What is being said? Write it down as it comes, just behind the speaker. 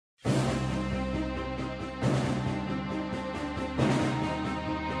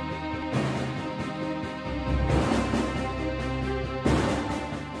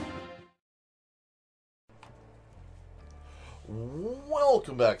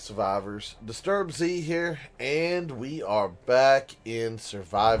Welcome back, survivors. Disturbed Z here, and we are back in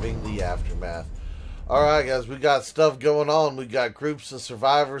surviving the aftermath. Alright guys, we got stuff going on. We got groups of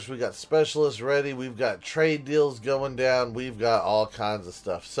survivors, we got specialists ready, we've got trade deals going down, we've got all kinds of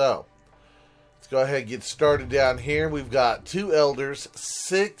stuff. So, let's go ahead and get started down here. We've got 2 elders,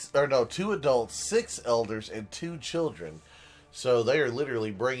 2 adults, 6 elders, and 2 children. So they are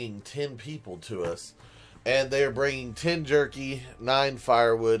literally bringing 10 people to us. And they are bringing 10 jerky, 9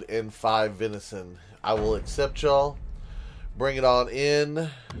 firewood, and 5 venison. I will accept y'all. Bring it on in.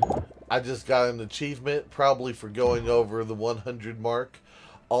 I just got an achievement, probably for going over the 100 mark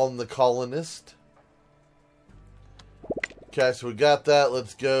on the colonist. Okay, so we got that.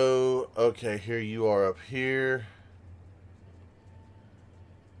 Let's go. Okay, here you are up here.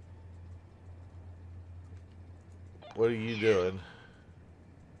 What are you doing?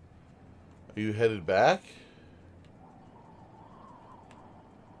 Are you headed back?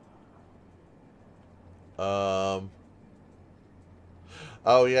 Oh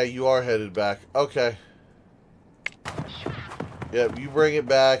yeah, you are headed back. Okay. Yep, you bring it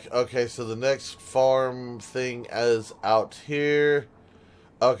back. Okay, so the next farm thing is out here.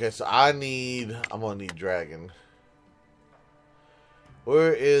 Okay, so I'm gonna need Dragon.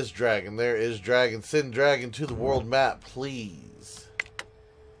 Where is Dragon? There is Dragon. Send Dragon to the world map, please.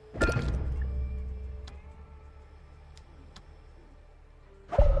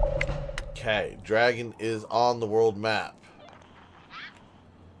 Okay, Dragon is on the world map.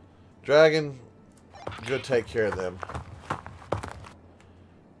 Dragon, go take care of them.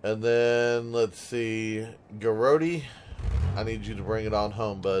 And then, let's see, Garodi, I need you to bring it on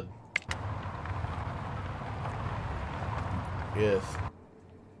home, bud. Yes.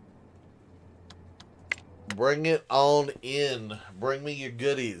 Bring it on in. Bring me your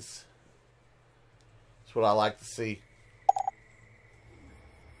goodies. That's what I like to see.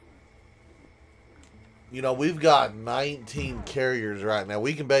 You know, we've got 19 carriers right now.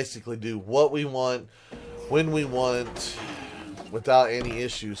 We can basically do what we want, when we want, without any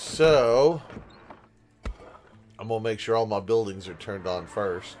issues. So, I'm going to make sure all my buildings are turned on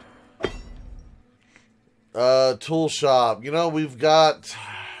first. Tool shop. You know, we do got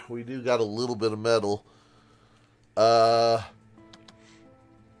a little bit of metal.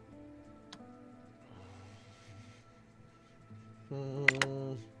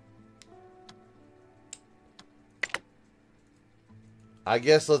 I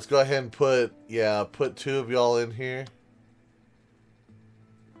guess let's go ahead and put 2 of y'all in here.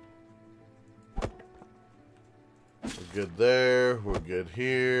 We're good there. We're good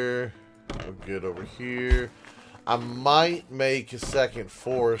here. We're good over here. I might make a second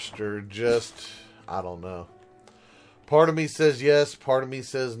forester, I don't know. Part of me says yes, part of me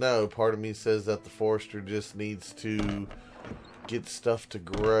says no. Part of me says that the forester just needs to get stuff to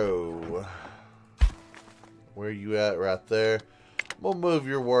grow. Where are you at? Right there. We'll move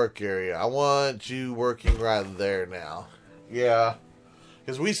your work area. I want you working right there now. Yeah.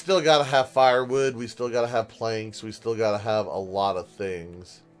 Because we still got to have firewood. We still got to have planks. We still got to have a lot of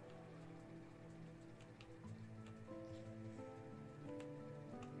things.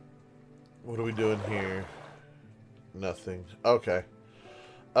 What are we doing here? Nothing. Okay.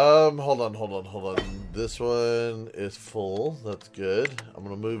 Hold on. This one is full. That's good. I'm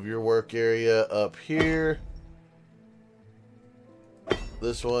going to move your work area up here.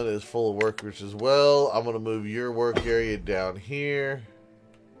 This one is full of workers as well. I'm going to move your work area down here.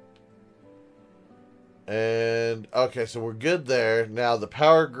 And, okay, so we're good there. Now, the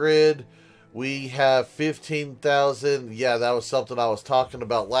power grid, we have 15,000. Yeah, that was something I was talking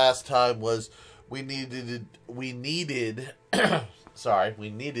about last time, was we needed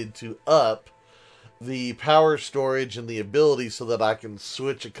to up the power storage and the ability so that I can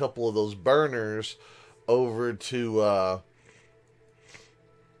switch a couple of those burners over to,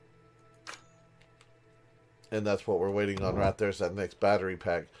 and that's what we're waiting on right there, is that next battery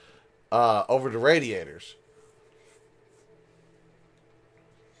pack. Over to radiators.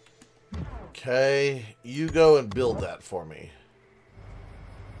 Okay, you go and build that for me.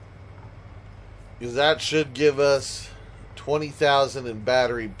 Because that should give us 20,000 in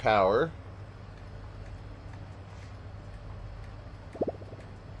battery power.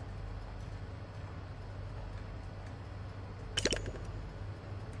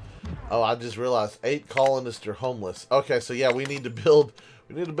 Oh, I just realized 8 colonists are homeless. Okay, so yeah, we need to build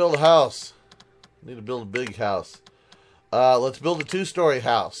a house. We need to build a big house. Let's build a 2-story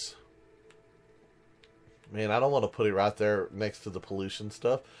house. Man, I don't want to put it right there next to the pollution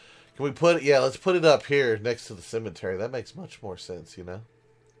stuff. Can we put it? Yeah, let's put it up here next to the cemetery. That makes much more sense, you know?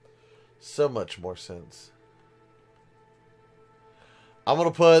 So much more sense. I'm going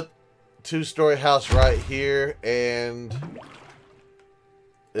to put 2-story house right here, and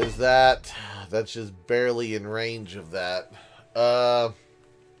that's just barely in range of that.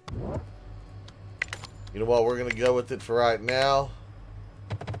 You know what? We're going to go with it for right now.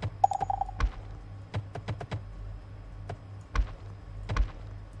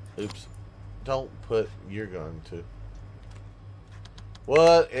 Oops. Don't put, you're going to.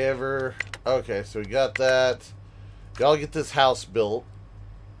 Whatever. Okay, so we got that. Y'all get this house built.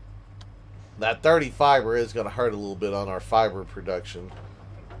 That 30 fiber is going to hurt a little bit on our fiber production.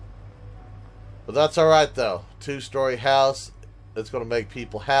 But that's alright though. 2-story house. It's going to make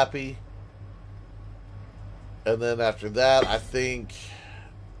people happy. And then after that, I think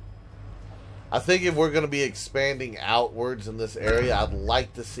if we're going to be expanding outwards in this area, I'd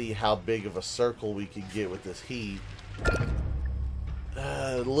like to see how big of a circle we could get with this heat.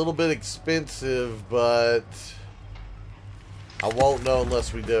 A little bit expensive, but I won't know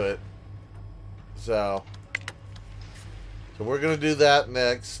unless we do it. So we're going to do that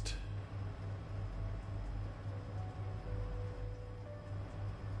next.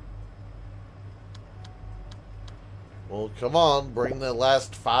 Well, come on, bring the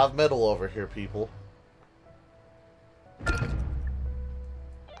last 5 metal over here, people.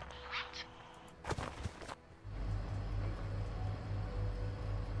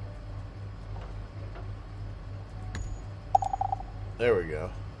 There we go.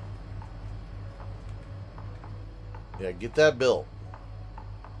 Yeah, get that built.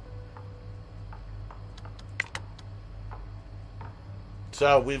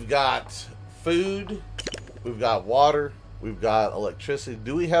 So we've got food, we've got water, we've got electricity.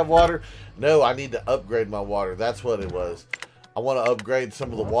 Do we have water? No, I need to upgrade my water. That's what it was. I want to upgrade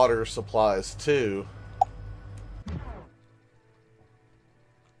some of the water supplies too.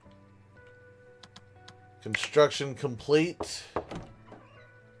 Construction complete.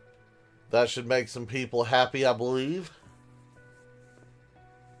 That should make some people happy, I believe.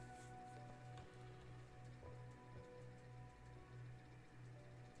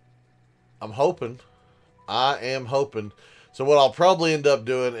 I'm hoping. I am hoping. So what I'll probably end up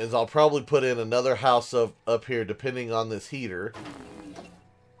doing is I'll probably put in another house up here depending on this heater.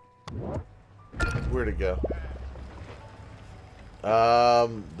 Where'd it go?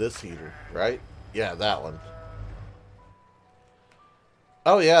 This heater, right? Yeah, that one.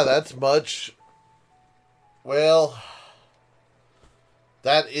 Oh yeah, that's much. Well,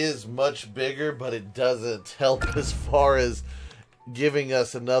 that is much bigger, but it doesn't help as far as giving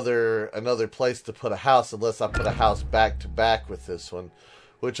us another place to put a house unless I put a house back to back with this one,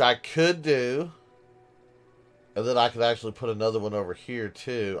 which I could do. And then I could actually put another one over here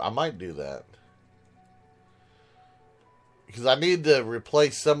too. I might do that. Because I need to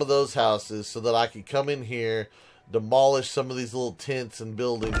replace some of those houses so that I can come in here, demolish some of these little tents and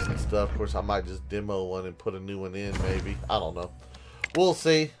buildings and stuff. Of course, I might just demo one and put a new one in, maybe. I don't know. We'll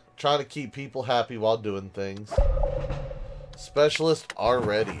see. Trying to keep people happy while doing things. Specialists are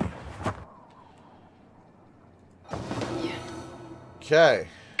ready. Okay.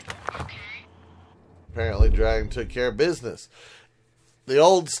 Apparently, Dragon took care of business. The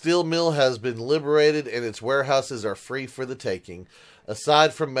old steel mill has been liberated and its warehouses are free for the taking.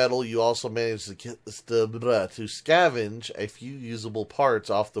 Aside from metal, you also managed to scavenge a few usable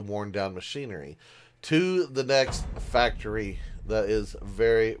parts off the worn-down machinery. To the next factory. That is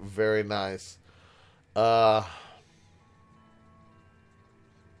very, very nice. You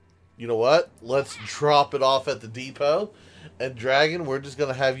know what? Let's drop it off at the depot. And Dragon, we're just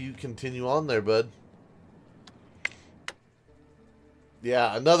going to have you continue on there, bud.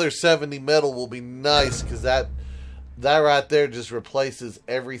 Yeah, another 70 metal will be nice because that right there just replaces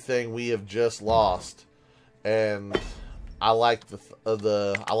everything we have just lost, and I like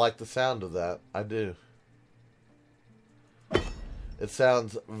I like the sound of that. I do. It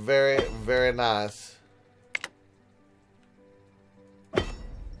sounds very, very nice.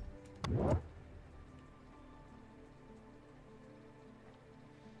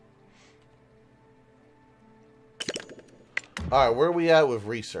 Alright, where are we at with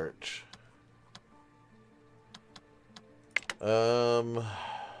research?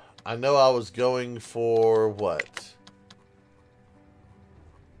 I know I was going for what?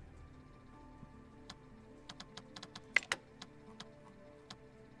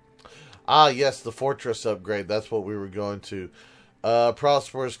 Ah, yes, the fortress upgrade. That's what we were going to.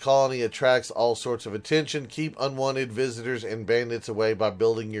 Prosperous colony attracts all sorts of attention. Keep unwanted visitors and bandits away by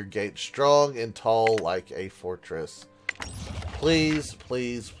building your gate strong and tall like a fortress. Please,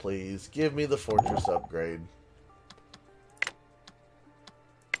 please, please, give me the fortress upgrade.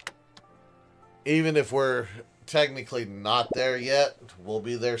 Even if we're technically not there yet. We'll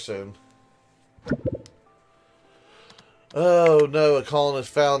be there soon. Oh no, a colonist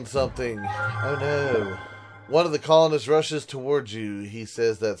found something. Oh no. One of the colonists rushes towards you. He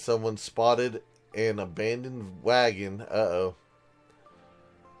says that someone spotted an abandoned wagon. Uh-oh.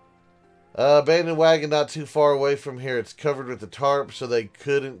 Abandoned wagon not too far away from here. It's covered with a tarp, so they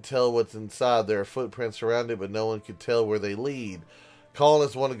couldn't tell what's inside. There are footprints around it, but no one could tell where they lead.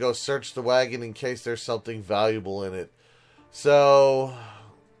 Colonists want to go search the wagon in case there's something valuable in it. So,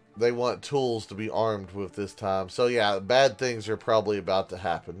 they want tools to be armed with this time. So, yeah, bad things are probably about to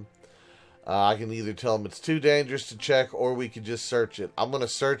happen. I can either tell them it's too dangerous to check, or we could just search it. I'm going to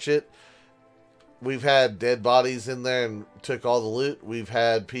search it. We've had dead bodies in there and took all the loot. We've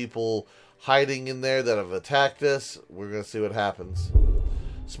had people hiding in there that have attacked us. We're going to see what happens.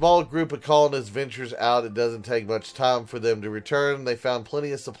 Small group of colonists ventures out. It doesn't take much time for them to return. They found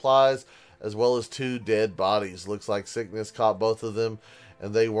plenty of supplies as well as 2 dead bodies. Looks like sickness caught both of them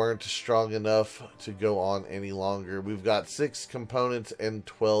and they weren't strong enough to go on any longer. We've got 6 components and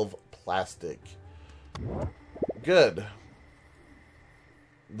 12 plastic. Good.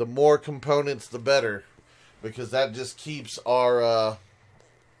 The more components, the better, because that just keeps our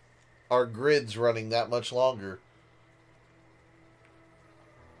grids running that much longer.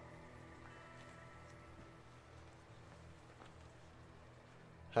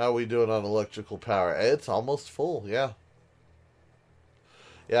 How are we doing on electrical power? It's almost full, yeah.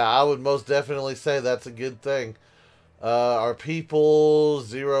 Yeah, I would most definitely say that's a good thing. Are people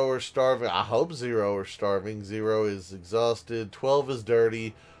 0 are starving? I hope 0 are starving. 0 is exhausted. 12 is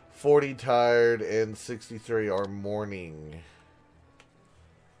dirty. 40 tired. And 63 are mourning.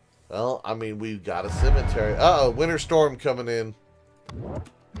 Well, I mean, we've got a cemetery. Uh-oh, winter storm coming in.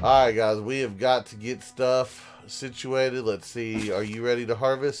 Alright, guys, we have got to get stuff situated. Let's see. Are you ready to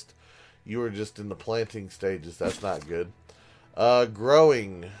harvest? You are just in the planting stages. That's not good.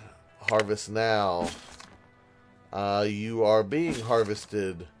 Growing. Harvest now. You are being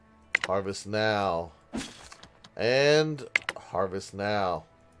harvested. Harvest now. And harvest now.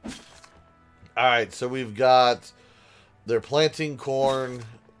 Alright, so we've got... They're planting corn.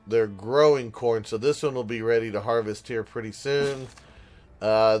 They're growing corn. So this one will be ready to harvest here pretty soon.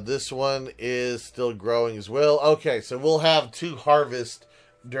 This one is still growing as well. Okay, so we'll have 2 harvests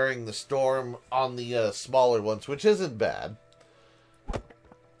during the storm on the smaller ones, which isn't bad.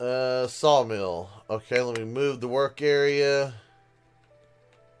 Sawmill. Okay, let me move the work area.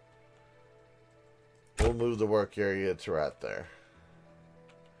 We'll move the work area to right there.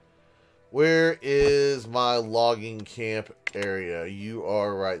 Where is my logging camp area? You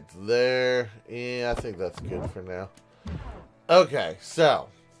are right there. Yeah, I think that's good for now. Okay, so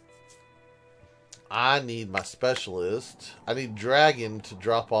I need my specialist. I need Dragon to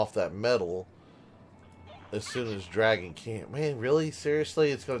drop off that metal as soon as Dragon can't. Man, really?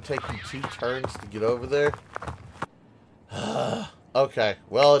 Seriously? It's going to take you 2 turns to get over there? Okay,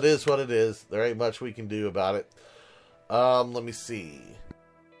 well, it is what it is. There ain't much we can do about it. Let me see.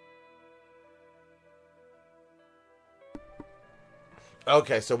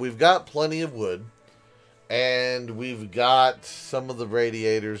 Okay, so we've got plenty of wood. And we've got some of the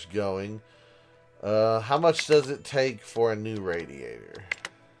radiators going. How much does it take for a new radiator?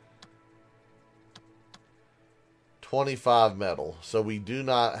 25 metal. So we do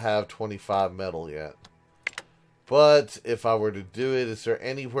not have 25 metal yet. But if I were to do it, is there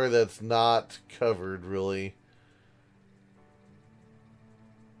anywhere that's not covered, really?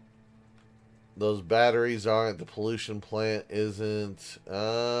 Those batteries aren't. The pollution plant isn't.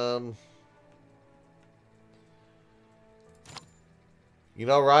 You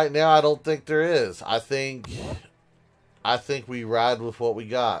know, right now, I don't think there is. I think we ride with what we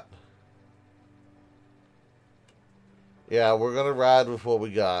got. Yeah, we're going to ride with what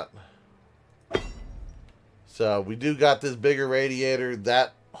we got. So, we do got this bigger radiator.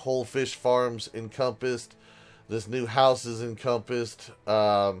 That whole fish farm's encompassed. This new house is encompassed.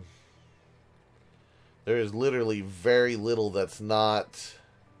 There is literally very little that's not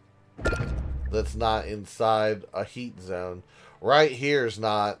inside a heat zone. Right here is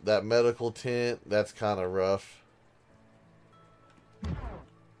not. That medical tent, that's kind of rough.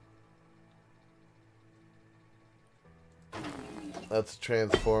 That's a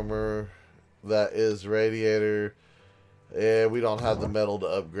transformer. That is radiator. Yeah, we don't have the metal to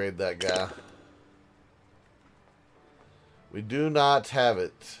upgrade that guy. We do not have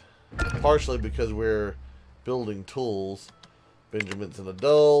it. Partially because we're building tools. Benjamin's an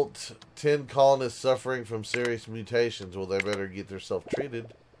adult. 10 colonists suffering from serious mutations. Well, they better get themselves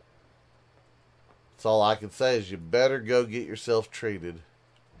treated. That's all I can say is you better go get yourself treated.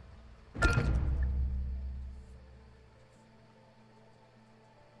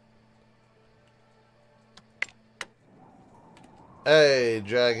 Hey,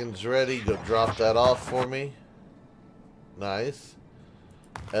 dragon's ready. Go drop that off for me. Nice.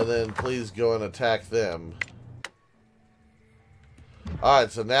 And then please go and attack them.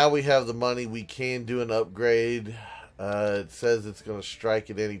 Alright, so now we have the money. We can do an upgrade. It says it's going to strike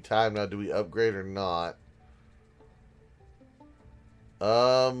at any time. Now, do we upgrade or not?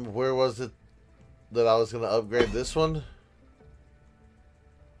 Where was it that I was going to upgrade this one?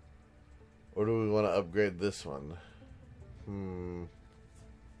 Or do we want to upgrade this one? You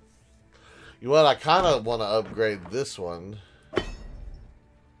know what? I kind of want to upgrade this one.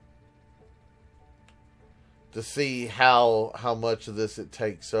 To see how much of this it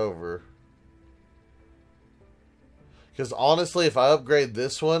takes over. Because honestly, if I upgrade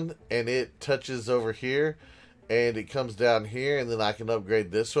this one and it touches over here and it comes down here and then I can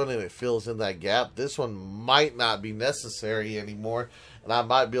upgrade this one and it fills in that gap, this one might not be necessary anymore and I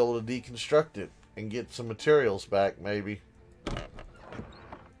might be able to deconstruct it and get some materials back maybe.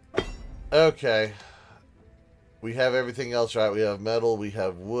 Okay. We have everything else right. We have metal, we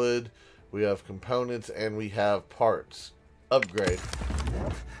have wood, we have components, and we have parts. Upgrade.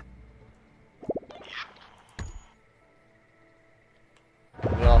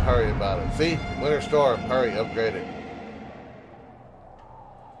 Y'all hurry about it. See? Winter storm. Hurry, upgrade it.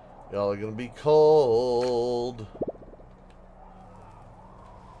 Y'all are gonna be cold.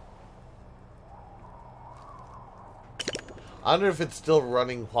 I wonder if it's still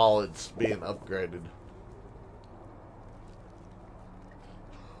running while it's being upgraded.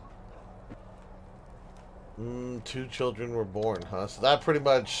 Two children were born, huh? So that pretty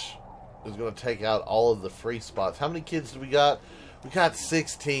much is going to take out all of the free spots. How many kids do we got? We got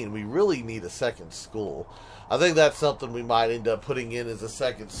 16. We really need a second school. I think that's something we might end up putting in as a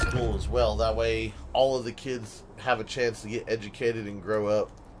second school as well. That way all of the kids have a chance to get educated and grow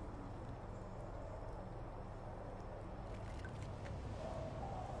up.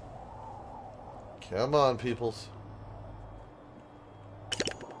 Come on, peoples.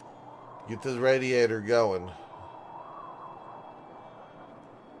 Get this radiator going.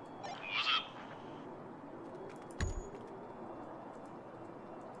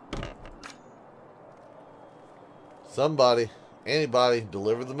 Somebody, anybody,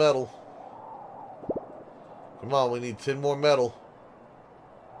 deliver the metal. Come on, we need 10 more metal.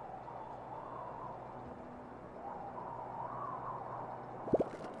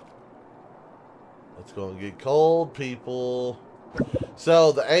 It's going to get cold, people.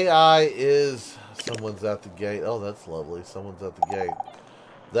 So, the AI is... Someone's at the gate. Oh, that's lovely. Someone's at the gate.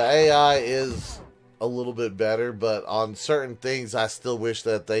 The AI is a little bit better, but on certain things, I still wish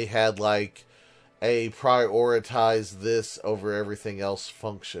that they had, like, a prioritize this over everything else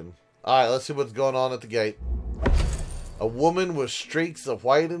function. Alright, let's see what's going on at the gate. A woman with streaks of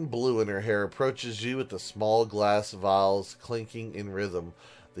white and blue in her hair approaches you with the small glass vials clinking in rhythm.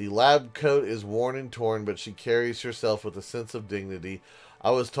 The lab coat is worn and torn, but she carries herself with a sense of dignity.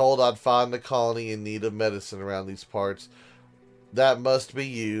 I was told I'd find a colony in need of medicine around these parts. That must be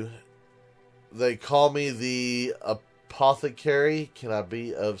you. They call me the apothecary. Can I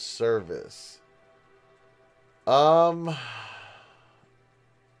be of service? Give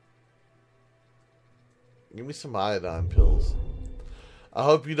me some iodine pills. I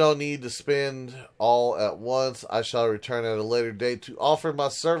hope you don't need to spend all at once. I shall return at a later date to offer my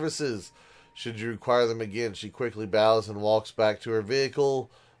services. Should you require them again, she quickly bows and walks back to her vehicle,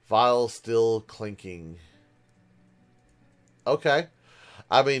 vial still clinking. Okay.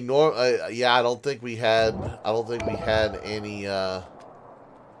 I mean, yeah, I don't think we had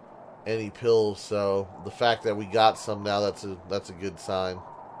any pills, so the fact that we got some now, that's a good sign.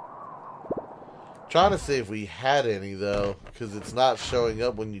 Trying to see if we had any though, because it's not showing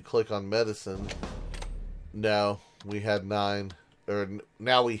up when you click on medicine. No, we had 9, or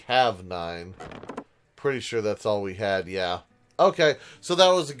now we have 9. Pretty sure that's all we had. Yeah. Okay, so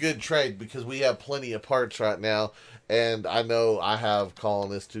that was a good trade because we have plenty of parts right now, and I know I have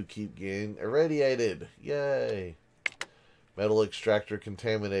colonists who keep getting irradiated. Yay! Metal extractor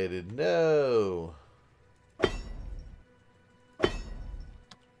contaminated. No.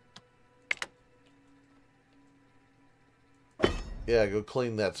 Yeah, go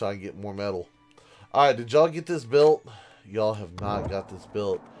clean that so I can get more metal. Alright, did y'all get this built? Y'all have not got this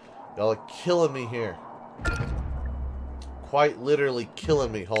built. Y'all are killing me here. Quite literally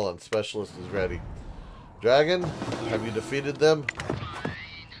killing me. Hold on, specialist is ready. Dragon, have you defeated them?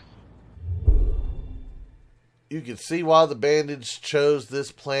 You can see why the bandits chose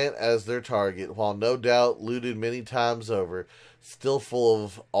this plant as their target, while no doubt looted many times over. Still full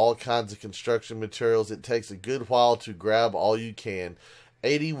of all kinds of construction materials, it takes a good while to grab all you can.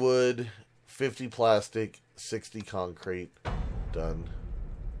 80 wood, 50 plastic, 60 concrete. Done.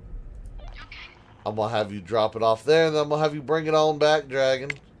 I'm going to have you drop it off there, and then I'm going to have you bring it on back, Dragon.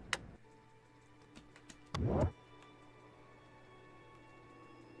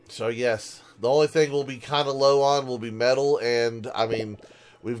 So, yes, the only thing we'll be kind of low on will be metal, and, I mean,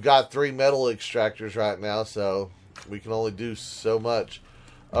 we've got 3 metal extractors right now, so we can only do so much.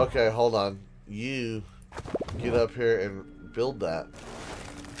 Okay, hold on. You get up here and build that.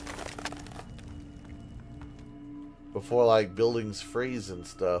 Before, like, buildings freeze and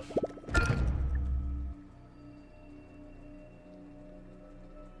stuff.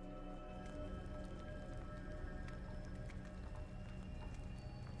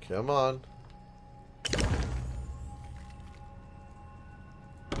 Come on.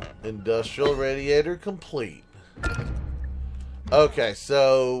 Industrial radiator complete. Okay,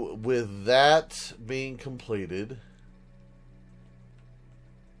 so with that being completed,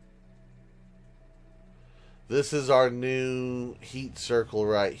 this is our new heat circle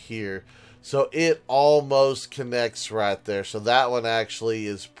right here. So it almost connects right there. So that one actually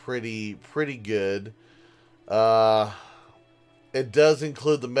is pretty good. It does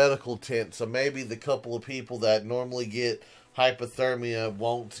include the medical tent, so maybe the couple of people that normally get hypothermia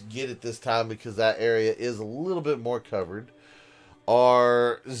won't get it this time because that area is a little bit more covered.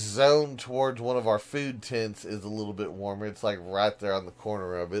 Our zone towards one of our food tents is a little bit warmer. It's like right there on the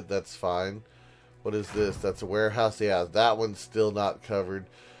corner of it. That's fine. What is this? That's a warehouse. Yeah, that one's still not covered.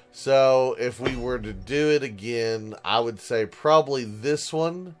 So if we were to do it again, I would say probably this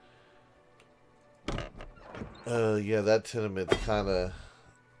one. Yeah, that tenement's kind of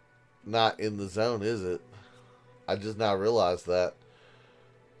not in the zone, is it? I just now realized that.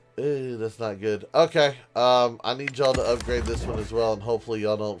 That's not good. Okay, I need y'all to upgrade this one as well, and hopefully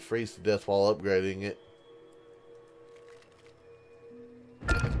y'all don't freeze to death while upgrading it.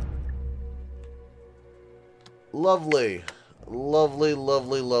 Lovely. Lovely,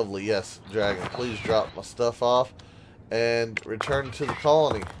 lovely, lovely. Yes, Dragon, please drop my stuff off and return to the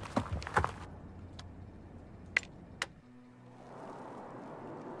colony.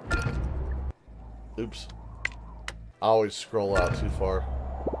 Oops. I always scroll out too far.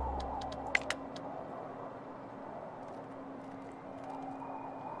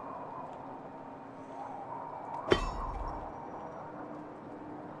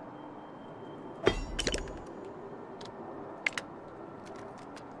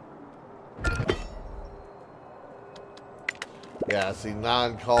 Yeah, see,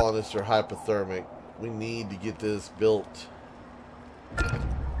 non-colonists are hypothermic. We need to get this built.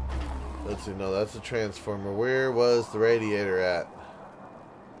 Let's see, no, that's a transformer. Where was the radiator at?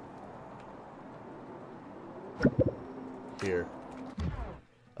 Here.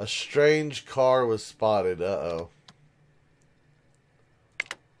 A strange car was spotted. Uh-oh.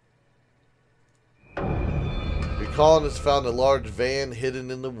 Your colonists found a large van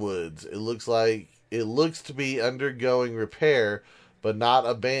hidden in the woods. It looks to be undergoing repair, but not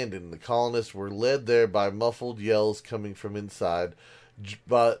abandoned. The colonists were led there by muffled yells coming from inside.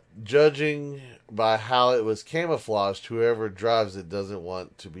 But judging by how it was camouflaged, whoever drives it doesn't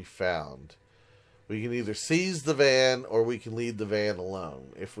want to be found. We can either seize the van or we can leave the van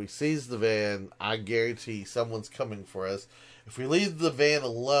alone. If we seize the van, I guarantee someone's coming for us. If we leave the van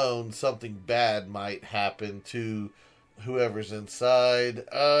alone, something bad might happen to whoever's inside.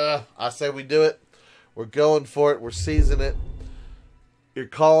 I say we do it. We're going for it. We're seizing it. Your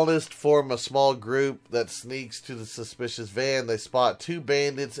colonists form a small group that sneaks to the suspicious van. They spot 2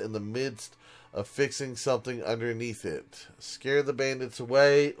 bandits in the midst of fixing something underneath it. Scare the bandits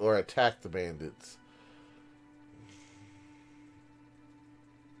away or attack the bandits.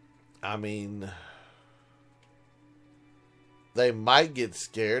 I mean, they might get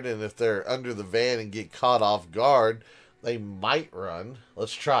scared, and if they're under the van and get caught off guard, they might run.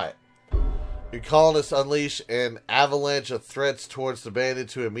 Let's try it. Your colonists unleash an avalanche of threats towards the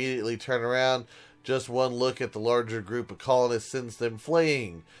bandits who immediately turn around. Just one look at the larger group of colonists sends them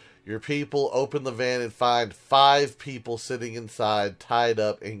fleeing. Your people open the van and find 5 people sitting inside, tied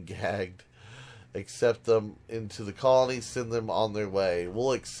up and gagged. Accept them into the colony, send them on their way.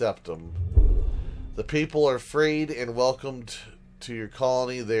 We'll accept them. The people are freed and welcomed to your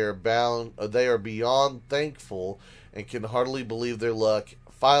colony. They are beyond thankful and can hardly believe their luck.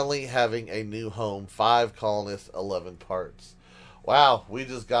 Finally having a new home. 5 colonists, 11 parts. Wow, we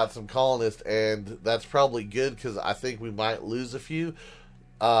just got some colonists, and that's probably good because I think we might lose a few.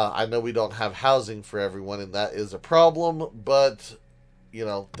 I know we don't have housing for everyone, and that is a problem, but, you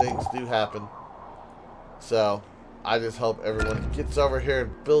know, things do happen. So, I just hope everyone gets over here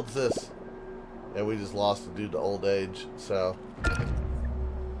and builds this. And we just lost a dude to old age, so.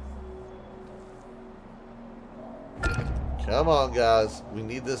 Come on, guys. We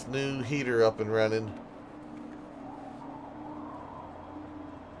need this new heater up and running.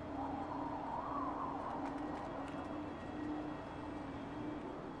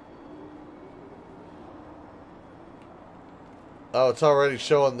 Oh, it's already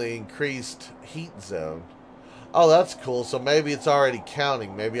showing the increased heat zone. Oh, that's cool. So maybe it's already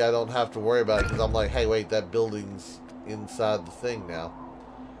counting. Maybe I don't have to worry about it because I'm like, hey, wait, that building's inside the thing now.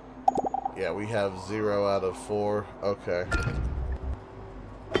 Yeah, we have 0 out of 4. Okay.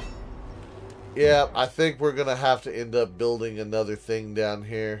 Yeah, I think we're going to have to end up building another thing down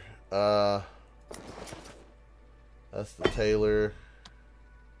here. That's the tailor.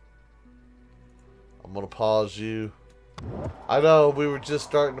 I'm going to pause you. I know we were just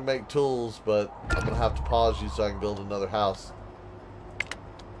starting to make tools, but I'm going to have to pause you so I can build another house.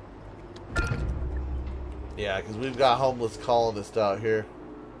 Yeah, because we've got homeless colonists out here.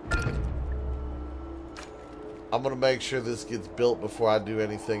 I'm going to make sure this gets built before I do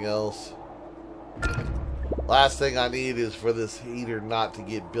anything else. Last thing I need is for this heater not to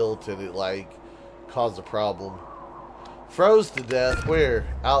get built and it, like, cause a problem. Froze to death. Where?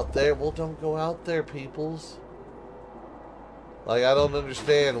 Out there? Well, don't go out there, peoples. Like, I don't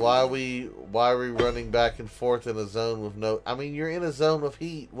understand why we running back and forth in a zone with no... I mean, you're in a zone of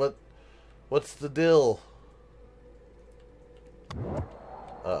heat. What's the deal?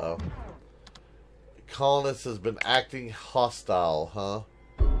 Uh-oh. Colonist has been acting hostile, huh?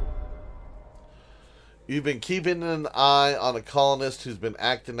 You've been keeping an eye on a colonist who's been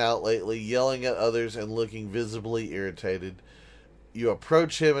acting out lately, yelling at others and looking visibly irritated. You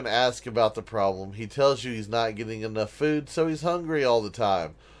approach him and ask about the problem. He tells you he's not getting enough food, so he's hungry all the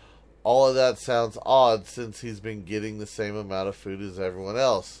time. All of that sounds odd since he's been getting the same amount of food as everyone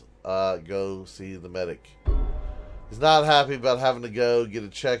else. Go see the medic. He's not happy about having to go get a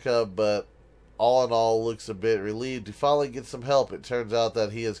checkup, but all in all looks a bit relieved to finally get some help. It turns out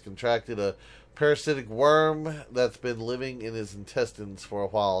that he has contracted a parasitic worm that's been living in his intestines for a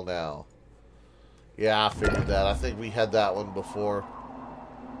while now. Yeah, I figured that. I think we had that one before.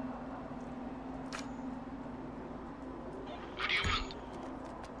 What do you want?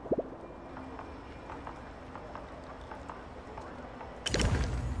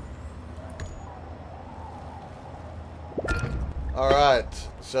 Alright,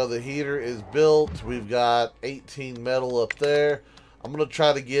 so the heater is built. We've got 18 metal up there. I'm going to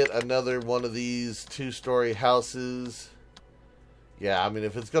try to get another one of these 2-story houses. Yeah, I mean,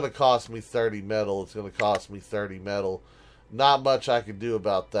 if it's going to cost me 30 metal, it's going to cost me 30 metal. Not much I can do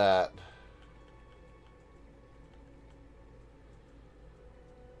about that.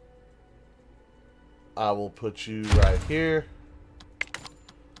 I will put you right here.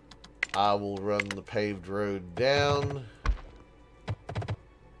 I will run the paved road down.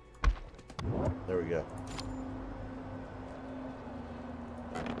 There we go.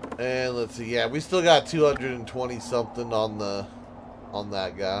 And let's see, yeah, we still got 220 something on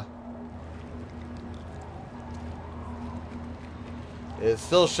that guy. It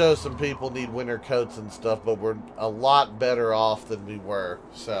still shows some people need winter coats and stuff, but we're a lot better off than we were.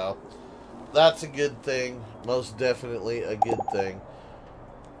 So that's a good thing. Most definitely a good thing.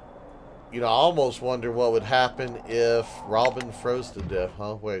 You know, I almost wonder what would happen if Robin froze to death,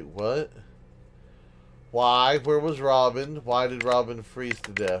 huh? Wait, what? Why? Where was Robin? Why did Robin freeze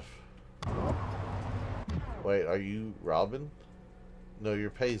to death? Wait, are you Robin? No, you're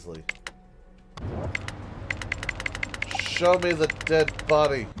Paisley. Show me the dead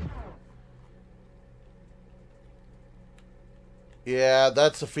body. Yeah,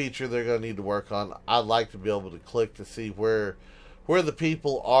 that's a feature they're going to need to work on. I'd like to be able to click to see where the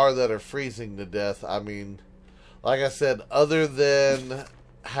people are that are freezing to death. I mean, like I said, other than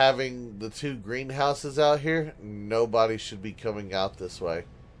having the 2 greenhouses out here, nobody should be coming out this way.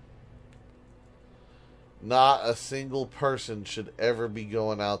 Not a single person should ever be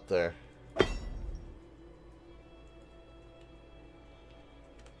going out there.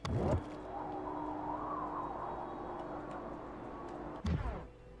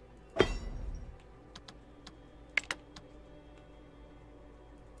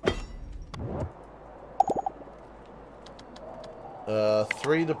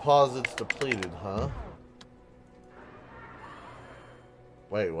 Three deposits depleted, huh?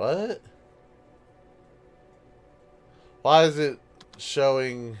 Wait, what? Why is it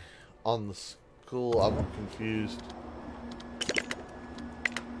showing on the school? I'm confused.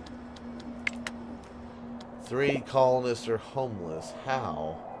 3 colonists are homeless.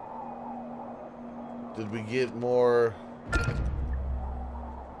 How? Did we get more?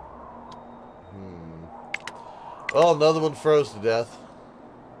 Well, another one froze to death.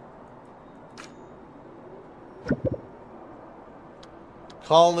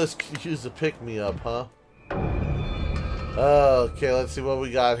 Colonists could use a pick-me-up, huh? Okay, let's see what we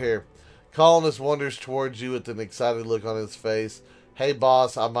got here. Colonist wanders towards you with an excited look on his face. Hey,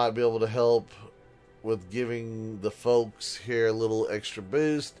 boss, I might be able to help with giving the folks here a little extra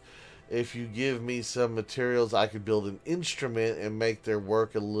boost. If you give me some materials, I could build an instrument and make their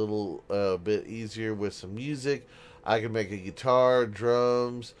work a little bit easier with some music. I can make a guitar,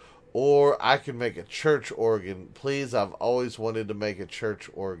 drums, or I can make a church organ. Please, I've always wanted to make a church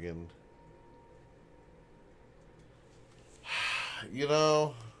organ. You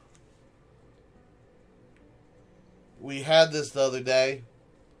know, we had this the other day,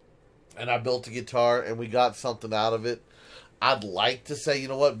 and I built a guitar, and we got something out of it. I'd like to say, you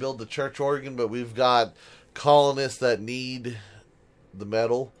know what, build the church organ, but we've got colonists that need the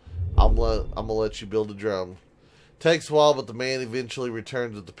metal. I'm gonna let you build a drum. Takes a while, but the man eventually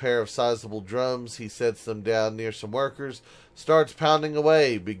returns with a pair of sizable drums. He sets them down near some workers, starts pounding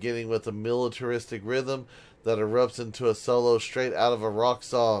away, beginning with a militaristic rhythm that erupts into a solo straight out of a rock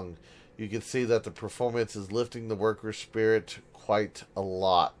song. You can see that the performance is lifting the workers' spirit quite a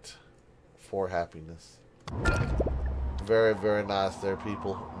lot for happiness. Very, very nice there,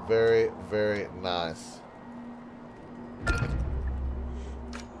 people. Very, very nice.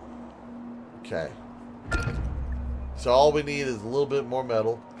 Okay. So all we need is a little bit more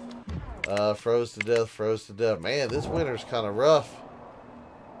metal. Froze to death, froze to death. Man, this winter's kind of rough.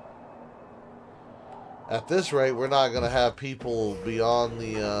 At this rate, we're not going to have people beyond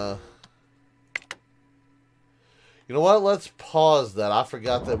the... You know what? Let's pause that. I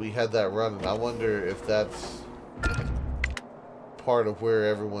forgot that we had that running. I wonder if that's part of where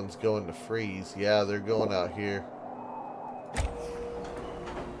everyone's going to freeze. Yeah, they're going out here.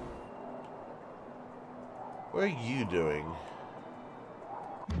 What are you doing?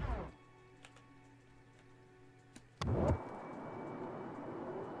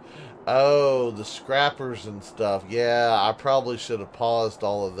 Oh, the scrappers and stuff. Yeah, I probably should have paused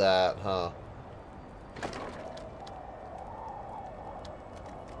all of that, huh?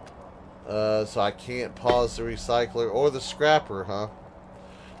 So I can't pause the recycler or the scrapper, huh?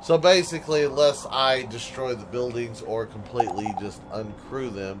 So basically, unless I destroy the buildings or completely just uncrew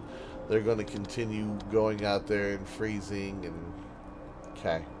them, they're going to continue going out there and freezing and...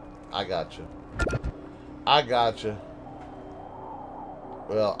 Okay, I gotcha. I gotcha.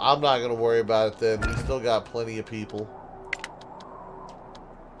 Well, I'm not going to worry about it then. We still got plenty of people.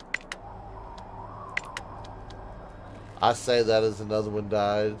 I say that as another one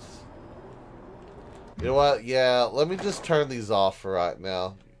dies. You know what? Yeah, let me just turn these off for right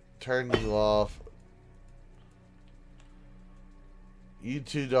now. Turn you off. You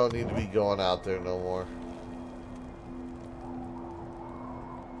two don't need to be going out there no more.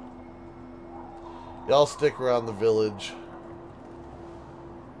 Y'all stick around the village.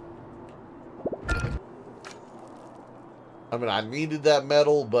 I mean, I needed that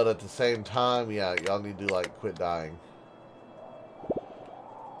metal, but at the same time, yeah, y'all need to, like, quit dying.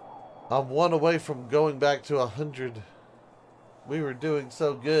 I'm one away from going back to 100. We were doing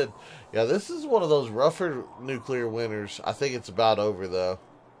so good. Yeah, this is one of those rougher nuclear winters. I think it's about over, though.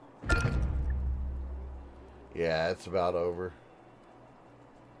 Yeah, it's about over.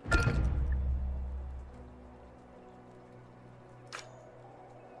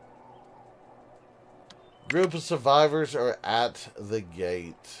 Group of survivors are at the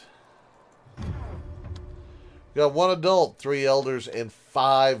gate. We got 1 adult, 3 elders, and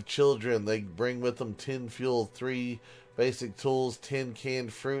 5 children. They bring with them 10 fuel, 3 basic tools, 10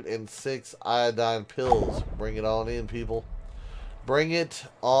 canned fruit, and 6 iodine pills. Bring it on in, people. Bring it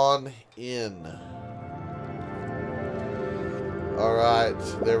on in. Alright,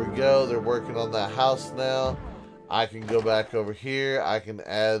 there we go. They're working on that house now. I can go back over here. I can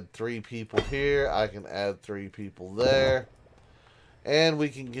add 3 people here. I can add 3 people there. And we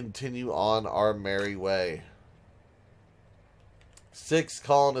can continue on our merry way. 6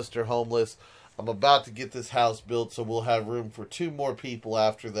 colonists are homeless. I'm about to get this house built, so we'll have room for 2 more people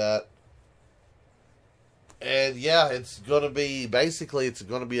after that. And yeah, it's going to be, basically, it's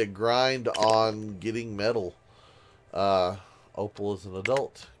going to be a grind on getting metal. Opal is an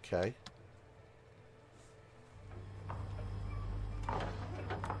adult. Okay.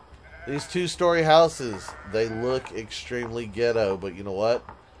 These 2-story houses, they look extremely ghetto, but you know what?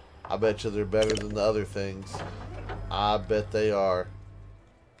 I bet you they're better than the other things. I bet they are.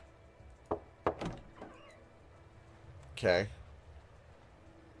 Okay.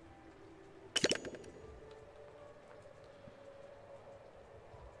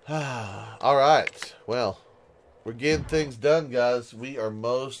 Alright. Well, we're getting things done, guys. We are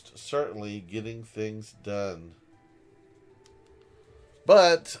most certainly getting things done.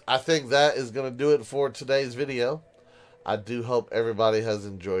 But I think that is going to do it for today's video. I do hope everybody has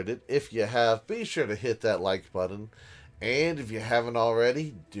enjoyed it. If you have, be sure to hit that like button. And if you haven't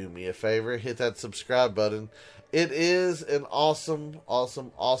already, do me a favor, hit that subscribe button. It is an awesome,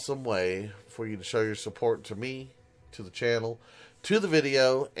 awesome, awesome way for you to show your support to me, to the channel, to the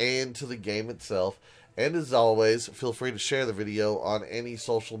video, and to the game itself. And as always, feel free to share the video on any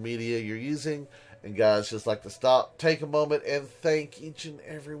social media you're using. And guys, just like to stop, take a moment, and thank each and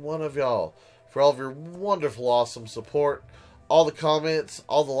every one of y'all for all of your wonderful, awesome support, all the comments,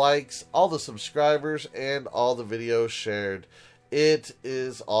 all the likes, all the subscribers, and all the videos shared. It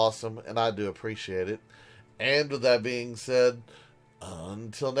is awesome, and I do appreciate it. And with that being said,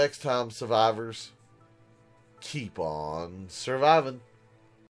 until next time, survivors, keep on surviving.